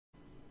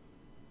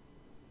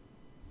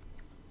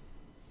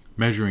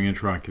Measuring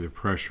intraocular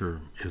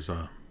pressure is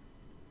a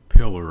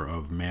pillar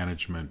of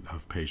management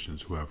of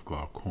patients who have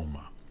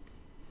glaucoma.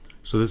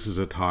 So this is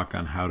a talk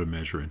on how to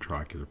measure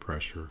intraocular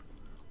pressure,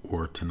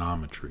 or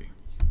tonometry.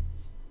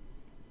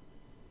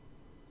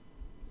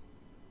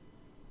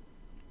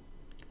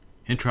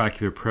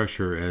 Intraocular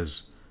pressure,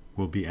 as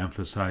will be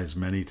emphasized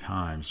many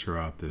times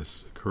throughout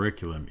this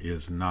curriculum,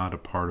 is not a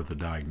part of the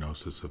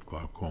diagnosis of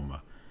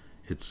glaucoma.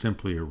 It's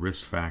simply a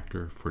risk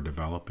factor for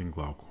developing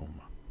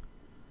glaucoma.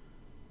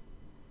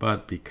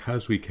 But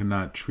because we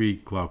cannot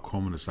treat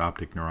glaucomatous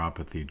optic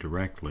neuropathy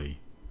directly,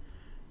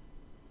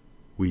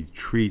 we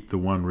treat the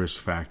one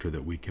risk factor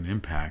that we can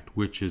impact,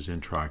 which is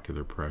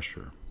intraocular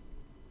pressure.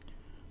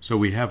 So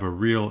we have a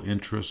real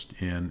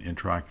interest in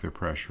intraocular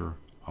pressure,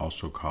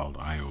 also called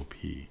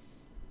IOP.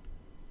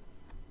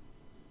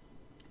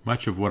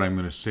 Much of what I'm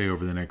going to say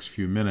over the next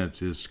few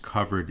minutes is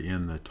covered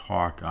in the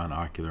talk on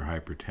ocular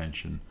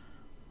hypertension.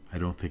 I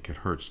don't think it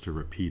hurts to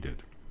repeat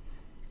it.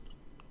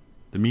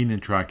 The mean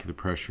intraocular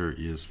pressure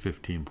is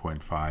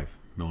 15.5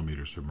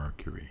 millimeters of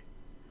mercury.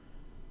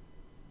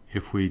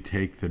 If we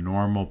take the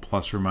normal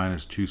plus or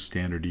minus 2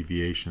 standard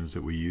deviations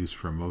that we use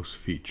for most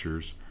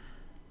features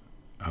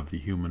of the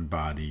human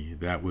body,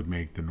 that would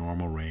make the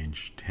normal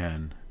range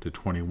 10 to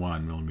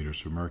 21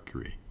 millimeters of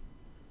mercury.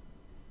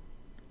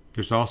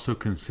 There's also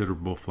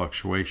considerable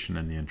fluctuation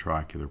in the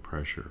intraocular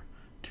pressure,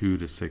 2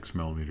 to 6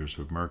 millimeters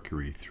of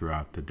mercury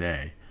throughout the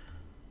day.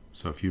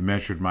 So if you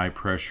measured my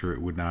pressure,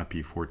 it would not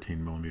be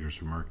 14 millimeters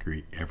of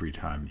mercury every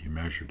time that you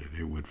measured it.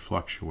 It would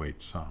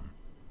fluctuate some.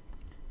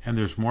 And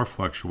there's more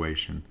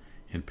fluctuation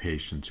in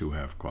patients who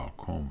have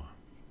glaucoma.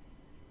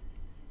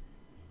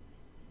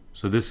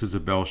 So this is a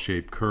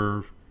bell-shaped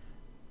curve.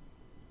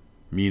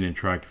 Mean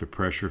intraocular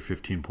pressure,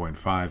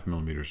 15.5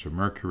 millimeters of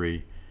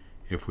mercury.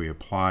 If we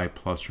apply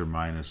plus or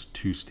minus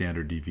 2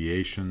 standard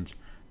deviations,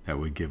 that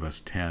would give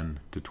us 10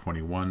 to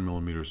 21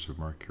 millimeters of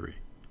mercury.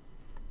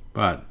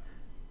 But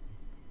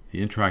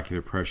the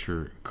intraocular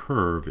pressure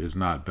curve is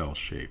not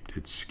bell-shaped.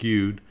 It's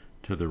skewed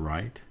to the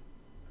right.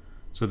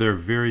 So there are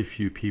very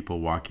few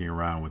people walking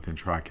around with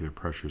intraocular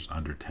pressures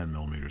under 10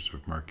 millimeters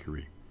of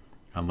mercury,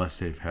 unless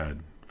they've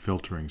had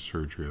filtering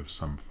surgery of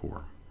some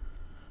form.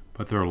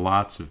 But there are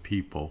lots of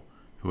people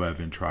who have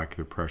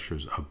intraocular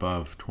pressures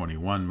above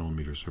 21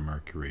 millimeters of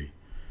mercury,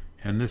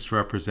 and this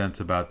represents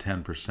about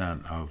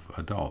 10% of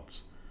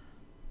adults.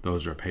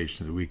 Those are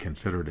patients that we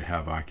consider to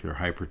have ocular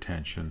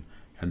hypertension,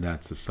 and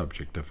that's the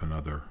subject of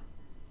another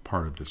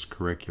part of this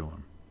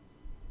curriculum.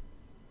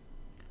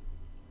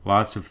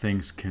 Lots of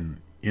things can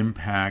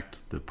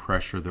impact the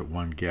pressure that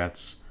one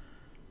gets.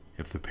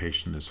 If the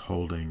patient is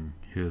holding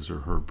his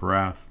or her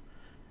breath,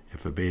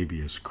 if a baby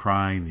is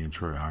crying, the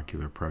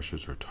intraocular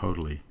pressures are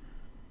totally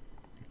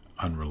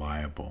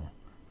unreliable.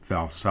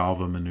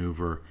 Valsalva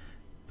maneuver.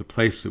 The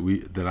place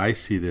that I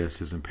see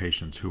this is in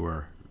patients who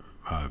are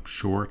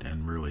short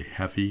and really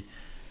heavy,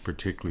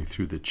 particularly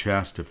through the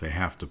chest. If they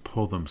have to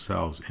pull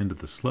themselves into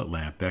the slit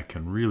lamp, that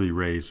can really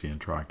raise the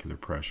intraocular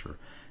pressure.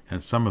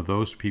 And some of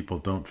those people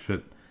don't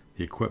fit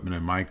the equipment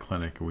in my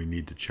clinic, and we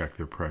need to check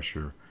their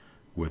pressure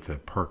with a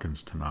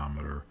Perkins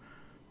tonometer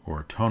or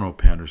a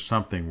tonopen or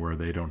something where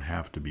they don't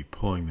have to be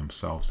pulling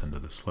themselves into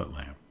the slit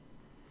lamp.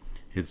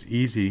 It's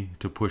easy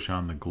to push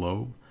on the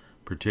globe,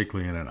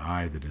 particularly in an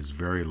eye that is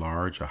very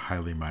large, a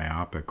highly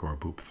myopic or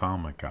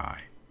ophthalmic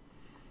eye.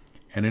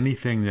 And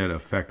anything that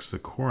affects the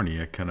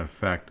cornea can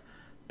affect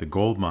the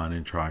Goldmann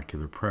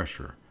intraocular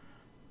pressure,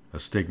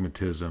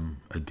 astigmatism,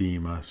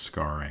 edema,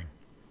 scarring.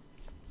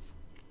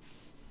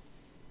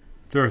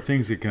 There are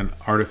things that can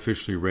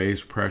artificially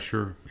raise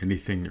pressure.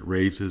 Anything that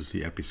raises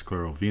the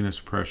episcleral venous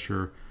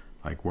pressure,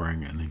 like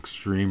wearing an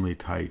extremely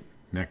tight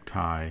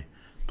necktie,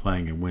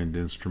 playing a wind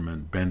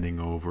instrument, bending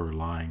over,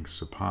 lying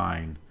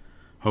supine.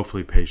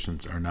 Hopefully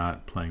patients are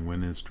not playing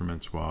wind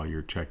instruments while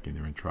you're checking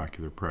their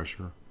intraocular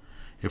pressure.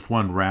 If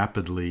one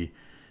rapidly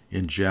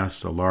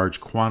ingests a large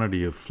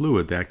quantity of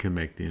fluid, that can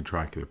make the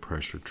intraocular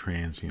pressure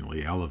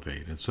transiently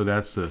elevate. And so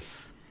that's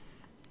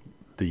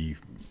the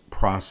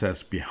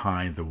process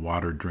behind the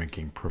water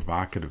drinking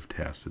provocative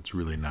test. It's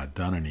really not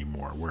done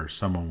anymore, where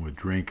someone would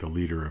drink a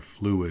liter of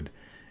fluid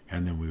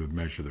and then we would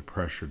measure the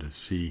pressure to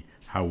see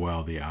how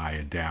well the eye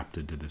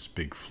adapted to this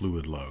big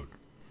fluid load.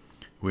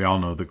 We all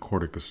know that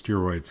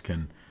corticosteroids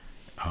can,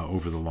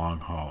 over the long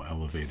haul,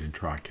 elevate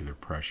intraocular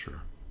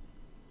pressure.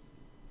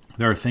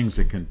 There are things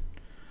that can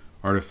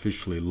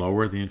artificially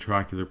lower the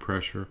intraocular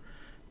pressure.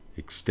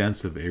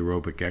 Extensive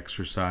aerobic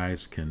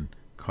exercise can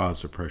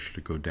cause the pressure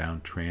to go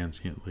down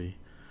transiently.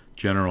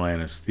 General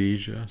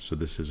anesthesia, so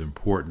this is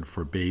important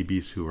for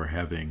babies who are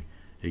having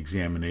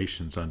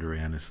examinations under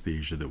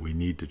anesthesia, that we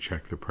need to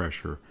check the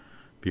pressure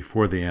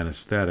before the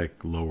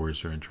anesthetic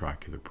lowers their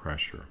intraocular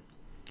pressure.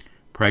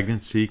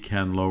 Pregnancy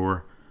can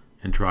lower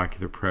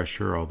intraocular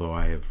pressure, although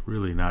I have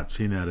really not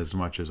seen that as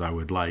much as I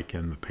would like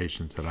in the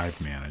patients that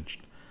I've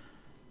managed.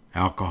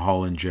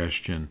 Alcohol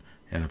ingestion,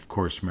 and of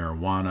course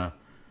marijuana.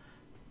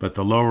 But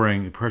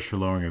the pressure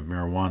lowering of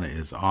marijuana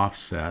is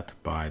offset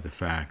by the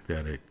fact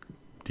that it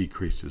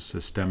decreases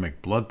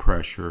systemic blood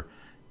pressure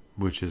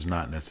which is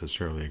not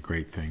necessarily a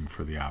great thing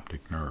for the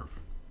optic nerve.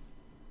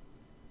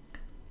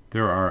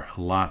 There are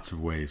lots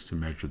of ways to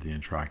measure the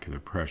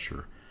intraocular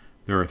pressure.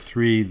 There are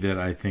three that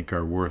I think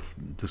are worth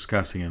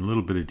discussing in a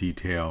little bit of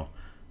detail: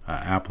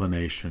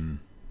 applanation,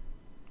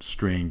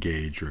 strain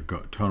gauge or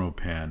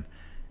tonopen,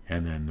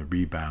 and then the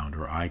rebound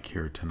or eye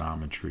care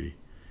tonometry.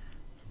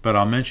 But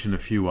I'll mention a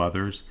few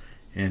others.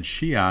 And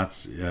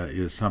Schiat's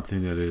is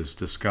something that is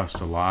discussed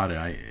a lot.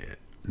 I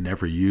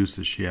never use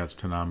the Schiat's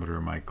tonometer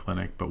in my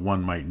clinic, but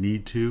one might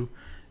need to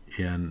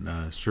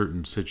in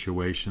certain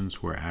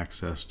situations where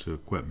access to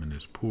equipment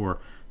is poor.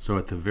 So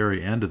at the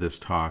very end of this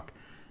talk,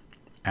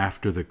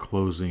 after the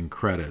closing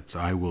credits,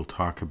 I will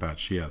talk about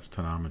Schiat's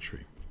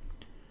tonometry.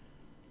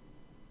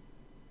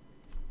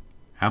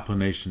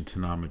 Applanation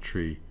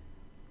tonometry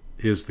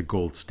is the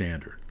gold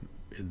standard.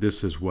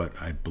 This is what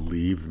I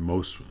believe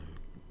most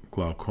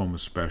glaucoma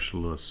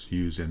specialists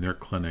use in their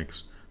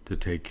clinics to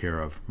take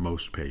care of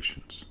most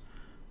patients.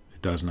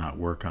 It does not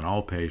work on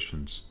all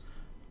patients,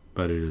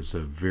 but it is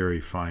a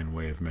very fine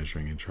way of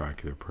measuring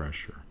intraocular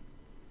pressure.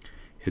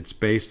 It's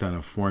based on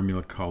a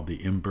formula called the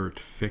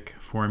Imbert-Fick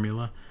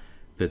formula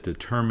that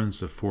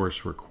determines the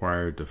force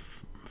required to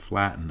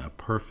flatten a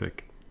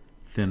perfect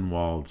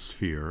thin-walled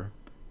sphere.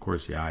 Of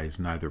course, the eye is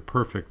neither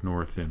perfect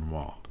nor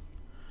thin-walled.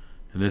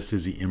 And this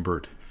is the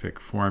Imbert-Fick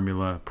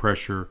formula.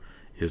 Pressure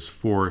is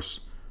force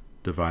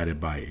divided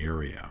by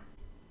area.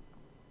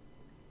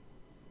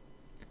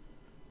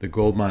 The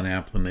Goldmann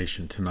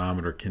applanation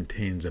tonometer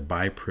contains a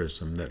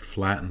biprism that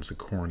flattens a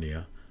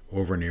cornea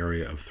over an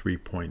area of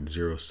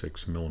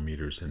 3.06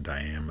 millimeters in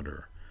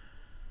diameter.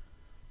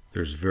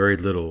 There's very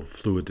little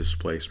fluid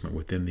displacement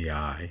within the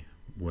eye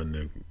when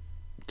the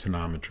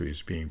tonometry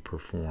is being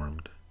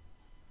performed.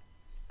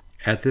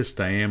 At this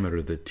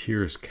diameter, the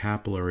tear's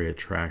capillary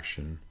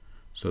attraction,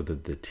 so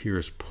that the tear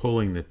is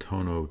pulling the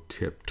tono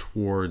tip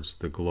towards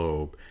the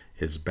globe,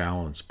 is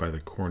balanced by the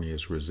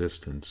cornea's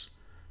resistance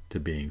to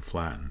being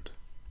flattened.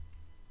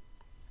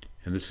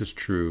 And this is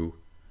true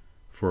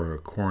for a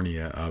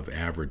cornea of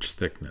average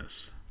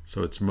thickness.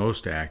 So it's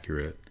most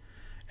accurate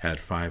at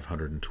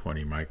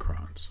 520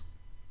 microns.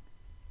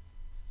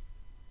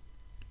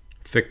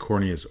 Thick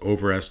corneas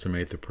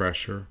overestimate the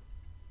pressure.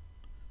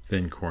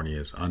 Thin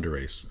corneas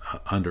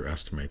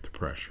underestimate the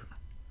pressure.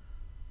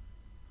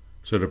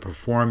 So to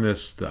perform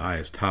this, the eye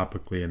is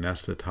topically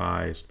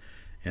anesthetized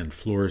and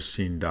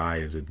fluorescein dye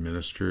is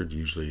administered,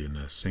 usually in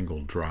a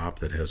single drop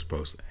that has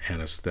both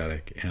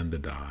anesthetic and the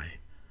dye.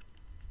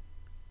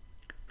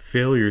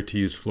 Failure to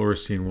use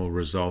fluorescein will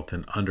result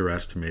in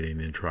underestimating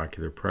the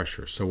intraocular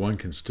pressure. So one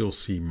can still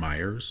see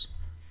Myers,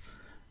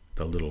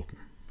 the little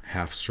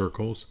half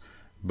circles,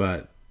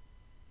 but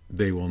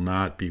they will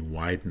not be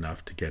wide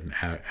enough to get an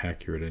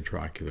accurate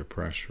intraocular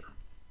pressure.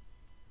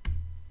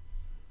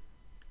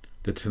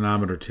 The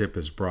tonometer tip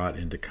is brought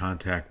into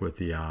contact with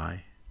the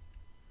eye,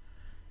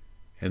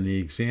 and the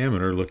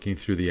examiner looking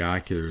through the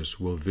oculars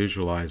will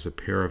visualize a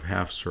pair of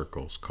half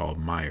circles called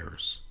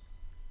Myers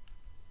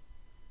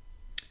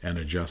and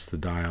adjust the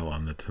dial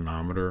on the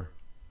tonometer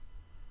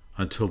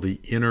until the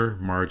inner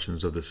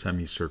margins of the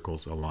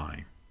semicircles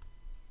align.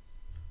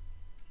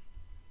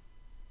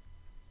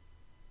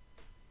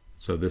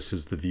 So this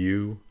is the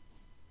view,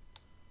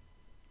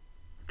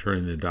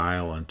 turning the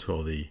dial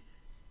until the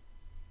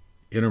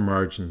inner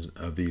margins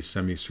of these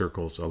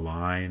semicircles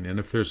align, and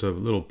if there's a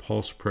little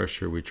pulse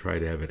pressure, we try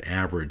to have it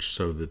average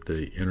so that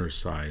the inner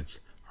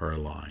sides are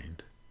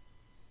aligned.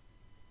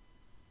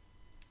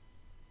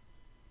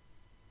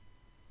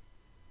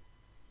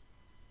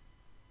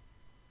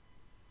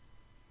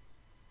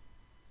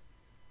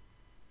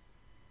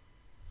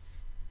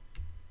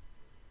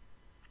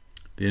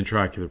 The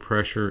intraocular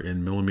pressure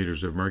in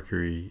millimeters of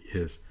mercury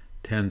is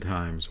 10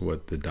 times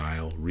what the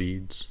dial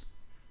reads.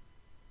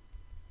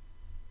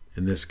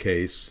 In this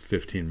case,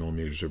 15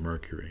 millimeters of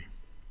mercury.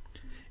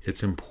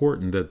 It's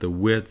important that the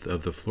width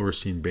of the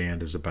fluorescein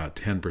band is about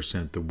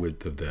 10% the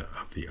width of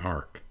the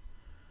arc.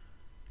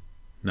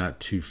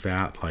 Not too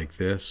fat like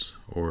this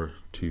or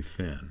too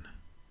thin.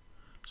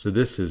 So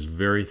this is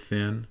very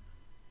thin.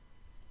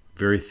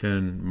 Very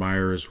thin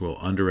Myers will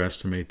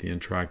underestimate the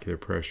intraocular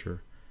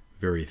pressure.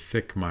 Very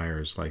thick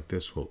Myers like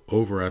this will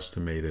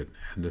overestimate it,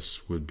 and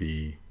this would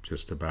be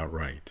just about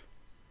right.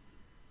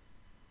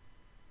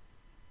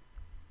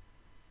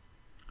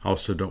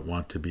 Also don't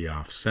want to be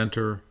off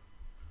center.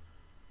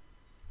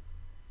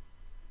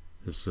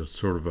 This is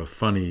sort of a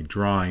funny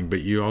drawing,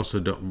 but you also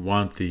don't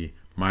want the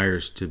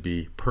Myers to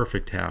be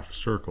perfect half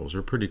circles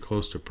or pretty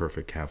close to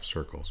perfect half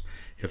circles.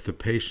 If the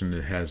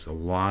patient has a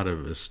lot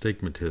of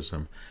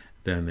astigmatism,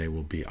 then they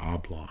will be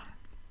oblong.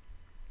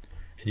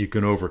 And you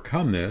can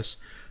overcome this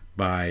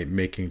by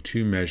making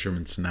two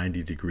measurements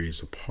 90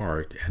 degrees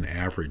apart and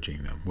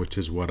averaging them, which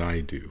is what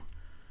I do.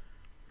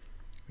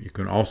 You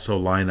can also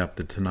line up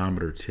the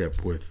tonometer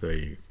tip with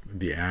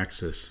the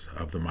axis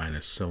of the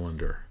minus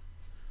cylinder.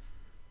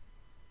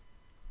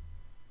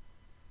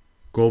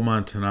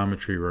 Goldmann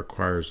tonometry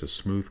requires a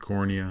smooth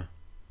cornea.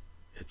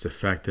 It's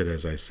affected,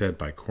 as I said,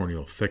 by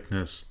corneal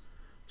thickness.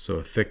 So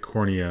a thick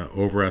cornea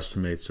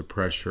overestimates the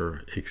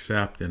pressure,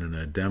 except in an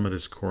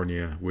edematous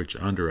cornea, which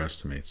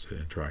underestimates the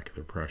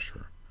intraocular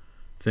pressure.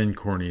 Thin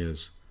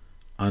corneas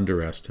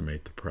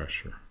underestimate the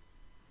pressure.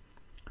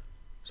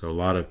 So a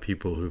lot of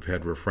people who've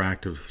had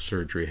refractive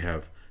surgery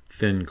have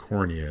thin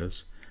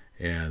corneas,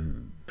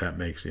 and that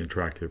makes the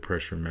intraocular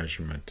pressure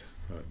measurement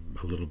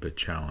a little bit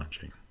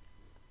challenging.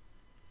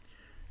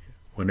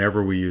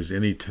 Whenever we use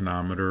any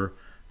tonometer,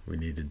 we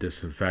need to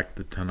disinfect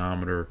the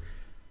tonometer.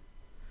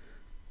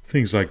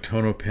 Things like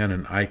Tonopen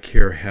and eye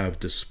care have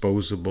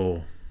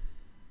disposable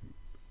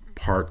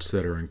parts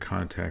that are in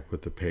contact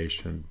with the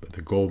patient, but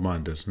the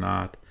Goldmann does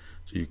not.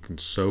 So you can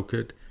soak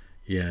it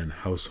in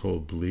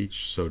household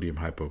bleach, sodium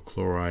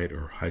hypochlorite,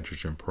 or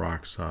hydrogen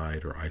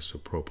peroxide, or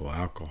isopropyl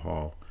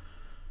alcohol.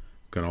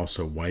 You can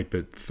also wipe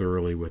it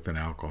thoroughly with an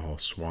alcohol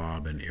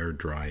swab and air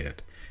dry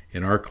it.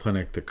 In our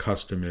clinic, the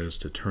custom is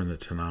to turn the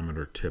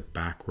tonometer tip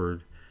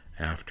backward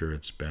after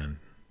it's been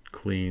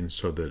cleaned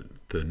so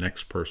that the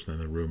next person in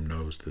the room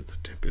knows that the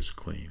tip is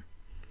clean.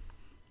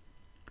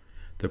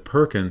 The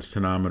Perkins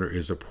tonometer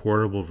is a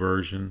portable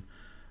version.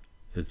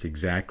 It's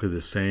exactly the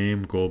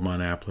same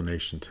Goldmann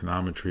applanation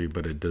tonometry,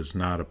 but it's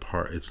not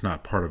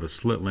part of a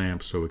slit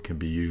lamp, so it can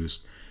be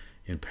used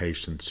in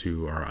patients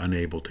who are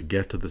unable to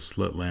get to the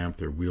slit lamp,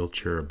 they're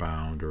wheelchair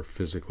bound, or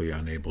physically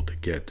unable to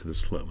get to the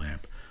slit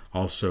lamp.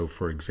 Also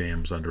for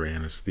exams under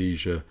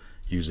anesthesia,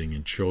 using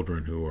in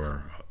children who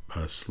are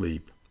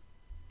asleep.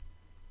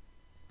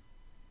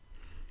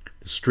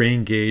 The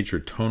strain gauge, or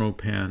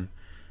Tonopen,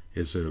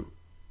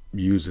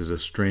 uses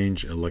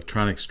a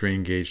electronic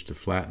strain gauge to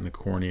flatten the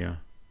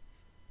cornea.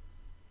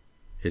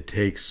 It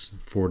takes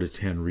 4 to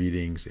 10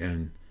 readings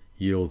and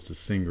yields a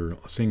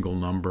single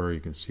number.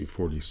 You can see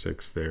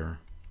 46 there.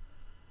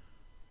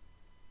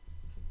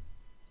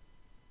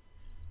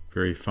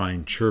 Very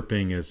fine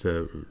chirping as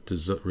the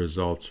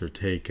results are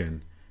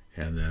taken,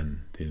 and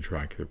then the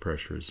intraocular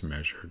pressure is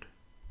measured.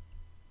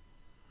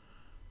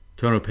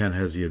 Tonopen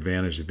has the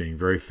advantage of being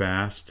very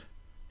fast.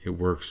 It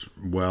works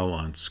well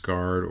on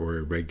scarred or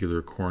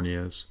irregular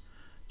corneas,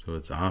 so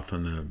it's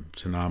often the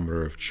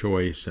tonometer of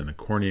choice in the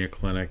cornea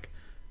clinic.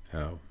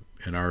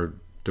 In our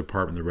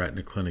department, the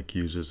retina clinic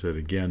uses it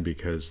again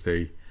because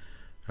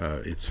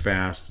it's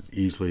fast, it's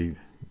easily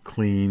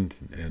cleaned,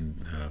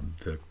 and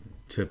the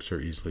tips are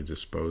easily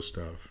disposed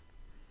of.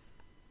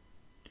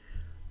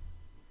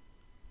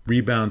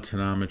 Rebound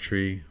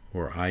tonometry,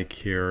 or eye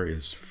care,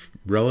 is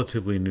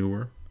relatively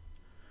newer.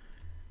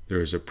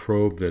 There is a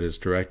probe that is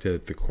directed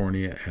at the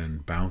cornea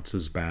and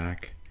bounces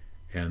back,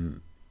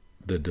 and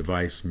the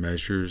device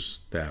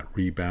measures that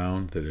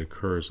rebound that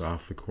occurs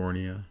off the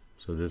cornea.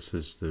 So this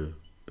is the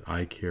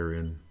eye care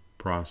in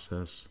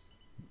process.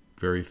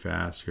 Very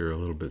fast here, a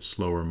little bit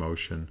slower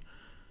motion.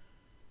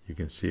 You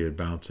can see it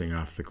bouncing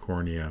off the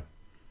cornea.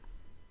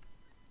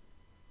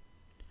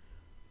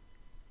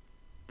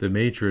 The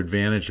major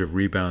advantage of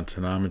rebound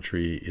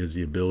tonometry is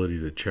the ability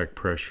to check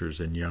pressures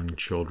in young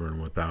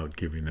children without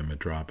giving them a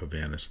drop of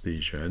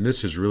anesthesia. And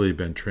this has really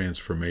been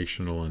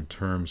transformational in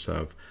terms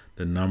of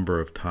the number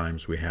of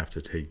times we have to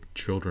take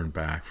children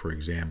back for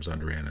exams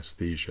under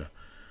anesthesia,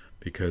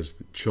 because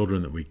the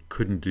children that we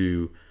couldn't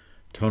do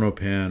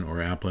Tonopen or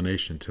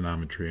applanation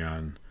tonometry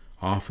on,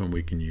 often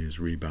we can use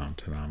rebound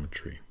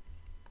tonometry.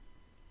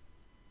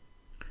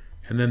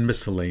 And then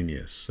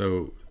miscellaneous.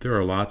 So there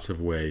are lots of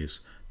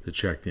ways to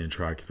check the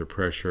intraocular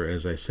pressure.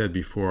 As I said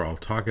before, I'll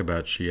talk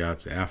about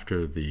Chiat's at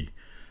the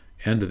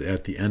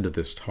end of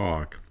this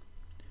talk,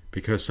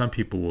 because some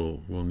people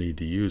will need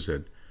to use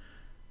it.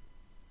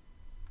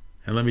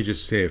 And let me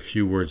just say a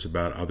few words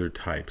about other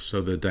types.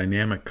 So the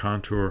dynamic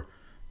contour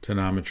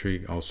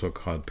tonometry, also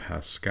called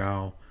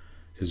Pascal,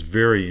 is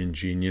very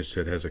ingenious.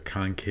 It has a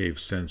concave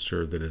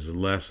sensor that is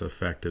less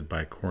affected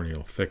by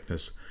corneal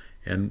thickness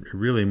and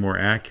really more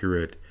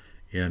accurate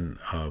in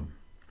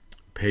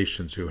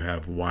patients who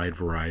have wide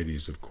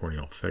varieties of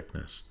corneal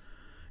thickness.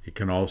 It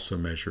can also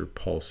measure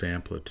pulse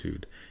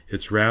amplitude.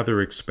 It's rather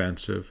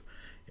expensive,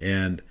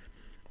 and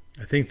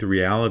I think the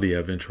reality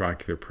of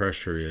intraocular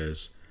pressure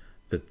is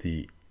that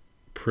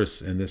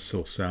and this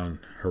will sound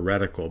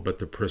heretical, but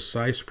the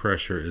precise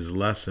pressure is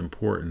less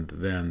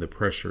important than the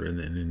pressure in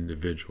an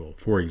individual.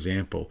 For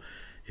example,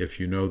 if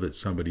you know that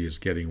somebody is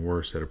getting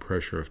worse at a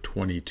pressure of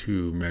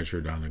 22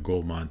 measured on a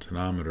Goldmann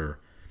tonometer,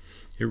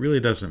 it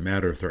really doesn't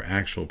matter if their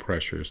actual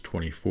pressure is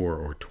 24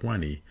 or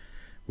 20.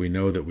 We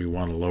know that we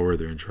want to lower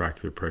their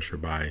intraocular pressure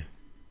by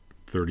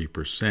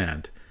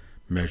 30%,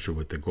 measure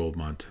with the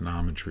Goldmann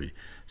tonometry.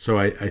 So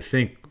I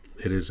think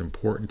it is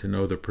important to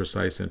know the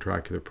precise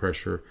intraocular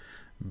pressure,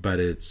 but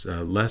it's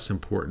less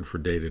important for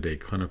day-to-day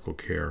clinical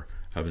care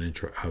of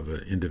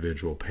an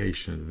individual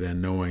patient than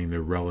knowing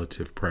their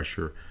relative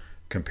pressure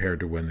compared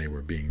to when they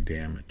were being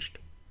damaged.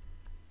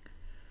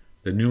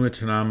 The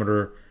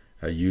pneumatonometer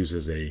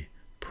uses a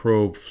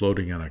probe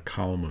floating on a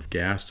column of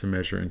gas to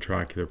measure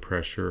intraocular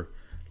pressure.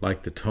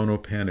 Like the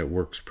Tonopen, it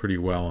works pretty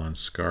well on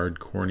scarred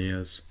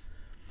corneas.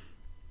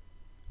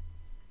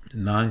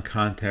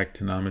 Non-contact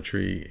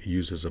tonometry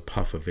uses a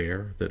puff of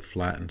air that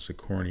flattens the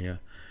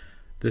cornea.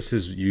 This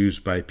is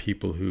used by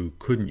people who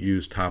couldn't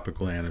use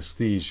topical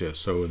anesthesia.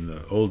 So in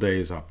the old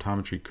days,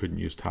 optometry couldn't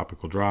use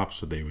topical drops,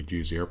 so they would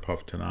use air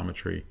puff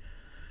tonometry.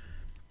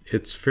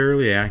 It's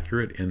fairly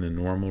accurate in the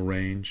normal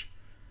range,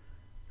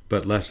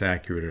 but less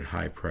accurate at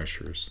high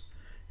pressures.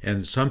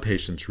 And some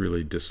patients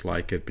really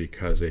dislike it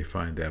because they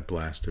find that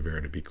blast of air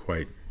to be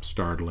quite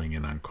startling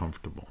and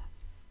uncomfortable.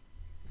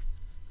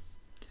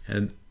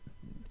 And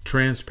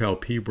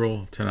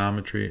transpalpebral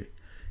tonometry,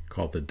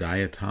 called the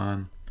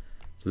diaton.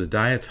 So the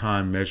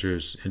diaton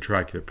measures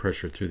intraocular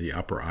pressure through the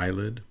upper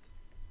eyelid.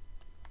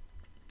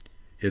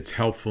 It's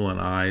helpful in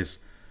eyes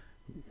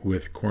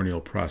with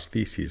corneal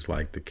prostheses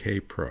like the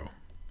K-Pro.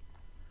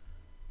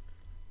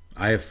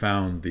 I have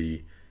found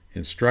the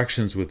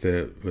instructions with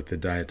the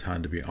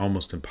diaton to be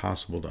almost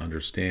impossible to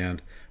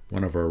understand.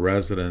 One of our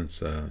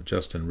residents,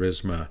 Justin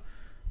Risma,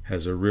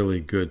 has a really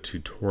good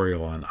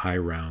tutorial on eye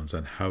rounds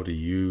on how to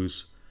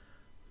use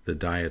the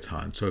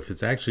diaton. So if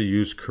it's actually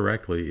used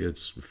correctly,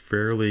 it's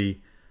fairly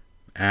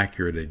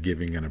accurate at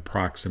giving an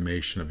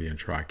approximation of the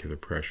intraocular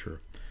pressure.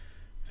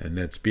 And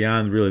that's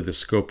beyond really the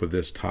scope of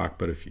this talk,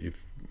 but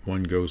if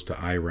one goes to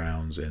eye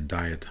rounds and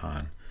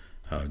diaton,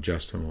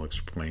 Justin will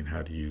explain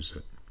how to use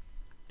it.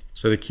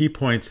 So the key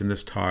points in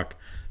this talk: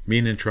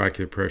 mean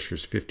intraocular pressure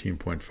is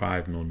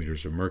 15.5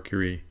 millimeters of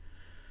mercury.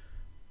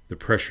 The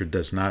pressure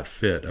does not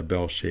fit a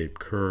bell-shaped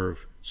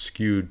curve,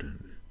 skewed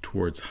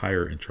towards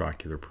higher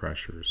intraocular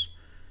pressures.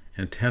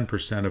 And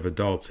 10% of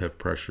adults have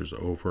pressures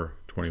over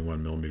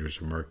 21 millimeters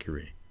of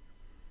mercury.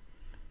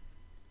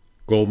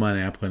 Goldmann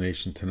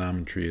applanation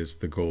tonometry is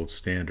the gold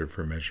standard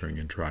for measuring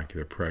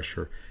intraocular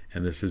pressure,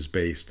 and this is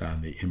based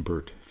on the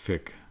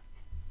Imbert-Fick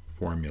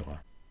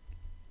formula.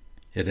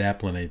 It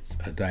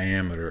applanates a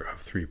diameter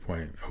of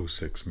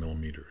 3.06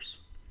 millimeters.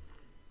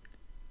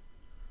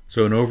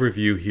 So an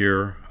overview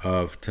here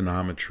of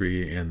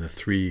tonometry and the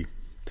three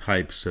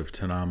types of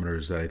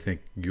tonometers that I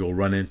think you'll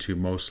run into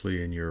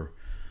mostly in your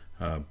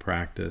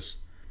practice.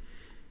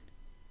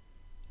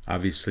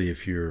 Obviously,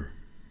 if you're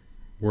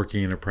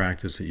working in a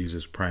practice that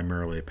uses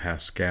primarily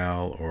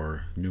Pascal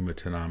or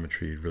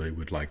pneumotonometry, you really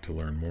would like to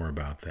learn more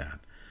about that.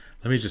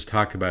 Let me just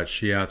talk about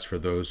Shiatz for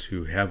those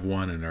who have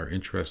one and are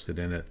interested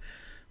in it.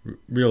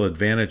 Real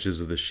advantages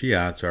of the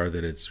Shiatz are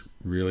that it's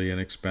really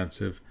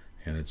inexpensive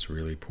and it's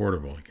really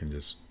portable. You can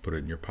just put it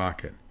in your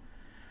pocket.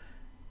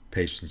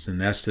 Patients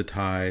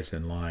anesthetized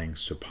and lying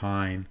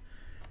supine,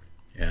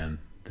 and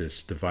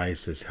this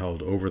device is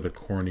held over the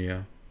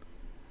cornea,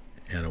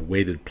 and a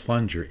weighted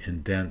plunger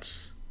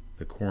indents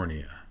the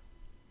cornea.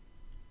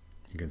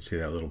 You can see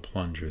that little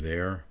plunger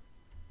there.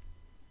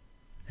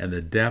 And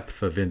the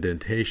depth of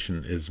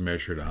indentation is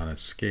measured on a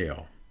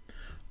scale.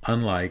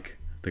 Unlike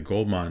the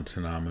Goldmann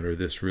tonometer,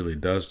 this really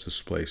does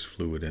displace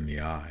fluid in the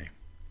eye.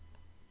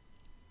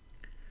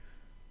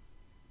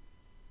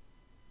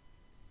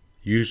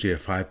 Usually a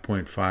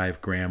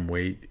 5.5 gram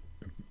weight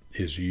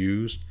is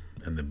used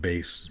in the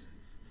base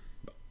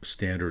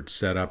standard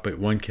setup, but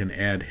one can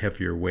add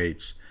heavier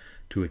weights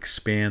to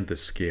expand the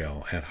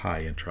scale at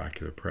high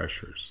intraocular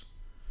pressures.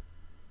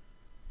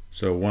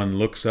 So one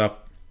looks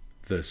up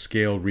the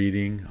scale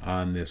reading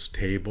on this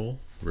table,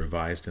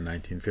 revised in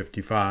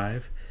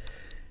 1955,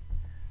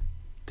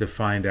 to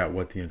find out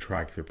what the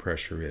intraocular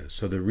pressure is.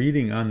 So the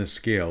reading on the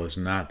scale is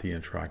not the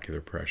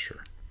intraocular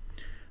pressure.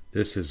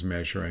 This is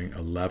measuring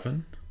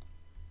 11.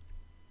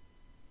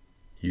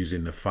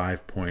 Using the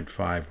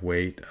 5.5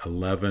 weight,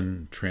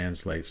 11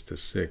 translates to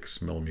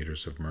 6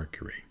 millimeters of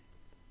mercury.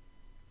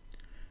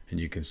 And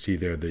you can see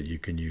there that you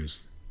can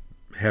use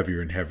heavier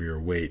and heavier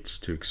weights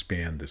to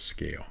expand the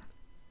scale.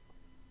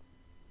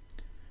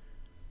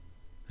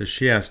 The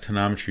Shiatz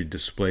tonometry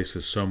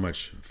displaces so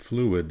much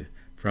fluid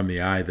from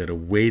the eye that a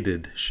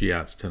weighted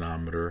Shiatz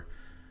tonometer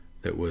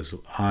that was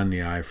on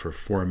the eye for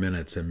 4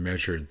 minutes and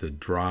measured the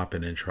drop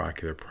in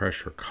intraocular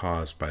pressure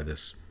caused by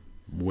this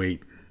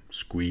weight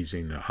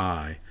squeezing the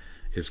eye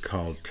is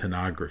called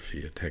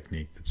tonography, a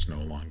technique that's no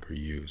longer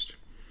used.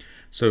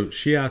 So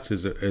Shiatz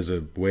is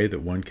a way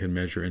that one can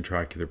measure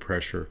intraocular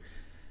pressure.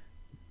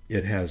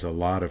 It has a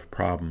lot of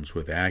problems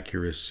with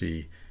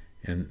accuracy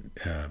and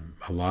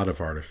a lot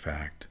of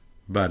artifact,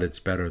 but it's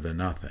better than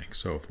nothing.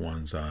 So if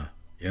one's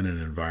in an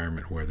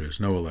environment where there's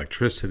no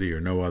electricity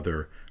or no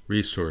other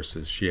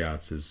resources,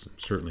 Shiatz is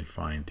certainly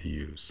fine to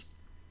use.